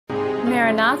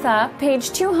Maranatha,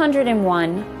 page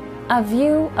 201, A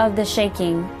View of the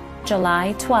Shaking,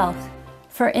 July 12th.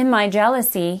 For in my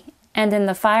jealousy and in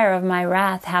the fire of my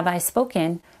wrath have I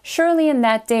spoken. Surely in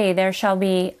that day there shall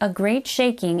be a great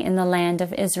shaking in the land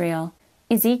of Israel.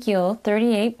 Ezekiel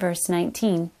 38, verse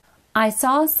 19. I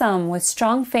saw some with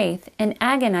strong faith and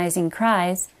agonizing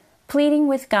cries, pleading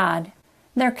with God.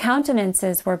 Their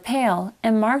countenances were pale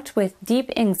and marked with deep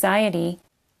anxiety.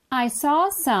 I saw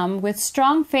some with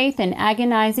strong faith and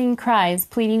agonizing cries,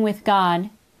 pleading with God.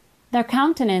 Their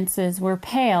countenances were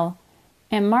pale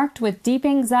and marked with deep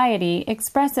anxiety,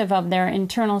 expressive of their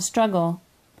internal struggle.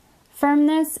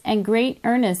 Firmness and great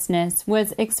earnestness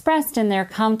was expressed in their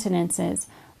countenances.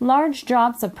 Large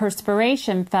drops of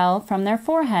perspiration fell from their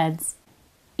foreheads.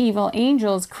 Evil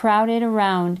angels crowded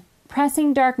around,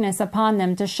 pressing darkness upon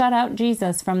them to shut out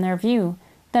Jesus from their view,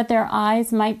 that their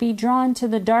eyes might be drawn to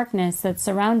the darkness that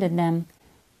surrounded them,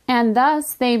 and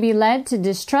thus they be led to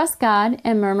distrust God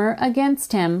and murmur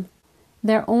against Him.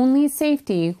 Their only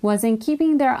safety was in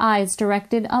keeping their eyes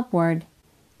directed upward.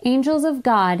 Angels of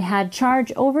God had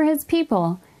charge over His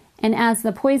people, and as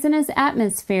the poisonous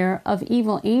atmosphere of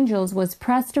evil angels was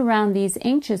pressed around these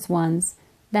anxious ones,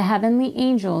 the heavenly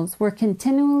angels were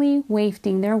continually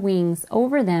wafting their wings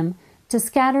over them to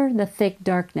scatter the thick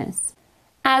darkness.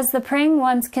 As the praying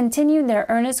ones continued their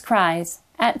earnest cries,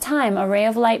 at time a ray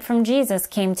of light from Jesus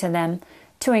came to them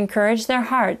to encourage their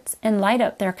hearts and light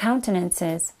up their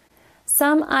countenances.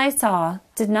 Some I saw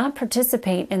did not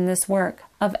participate in this work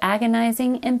of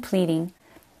agonizing and pleading.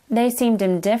 They seemed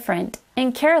indifferent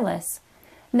and careless.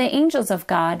 The angels of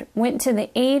God went to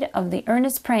the aid of the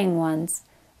earnest praying ones,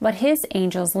 but His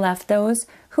angels left those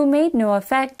who made no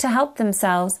effect to help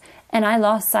themselves, and I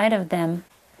lost sight of them.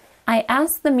 I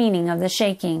asked the meaning of the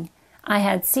shaking. I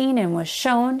had seen and was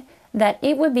shown that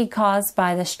it would be caused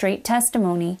by the straight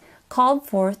testimony called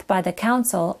forth by the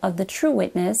counsel of the true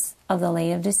witness of the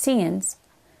Laodiceans.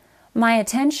 My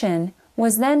attention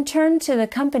was then turned to the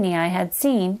company I had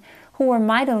seen, who were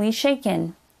mightily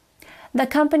shaken. The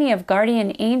company of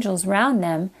guardian angels round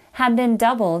them had been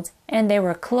doubled, and they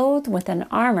were clothed with an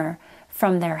armor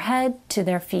from their head to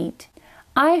their feet.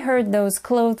 I heard those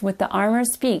clothed with the armor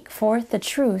speak forth the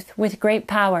truth with great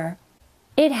power.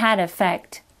 It had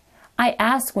effect. I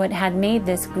asked what had made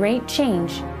this great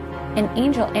change. An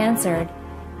angel answered,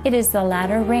 "It is the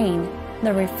latter rain,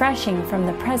 the refreshing from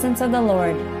the presence of the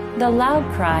Lord, the loud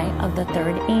cry of the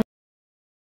third angel."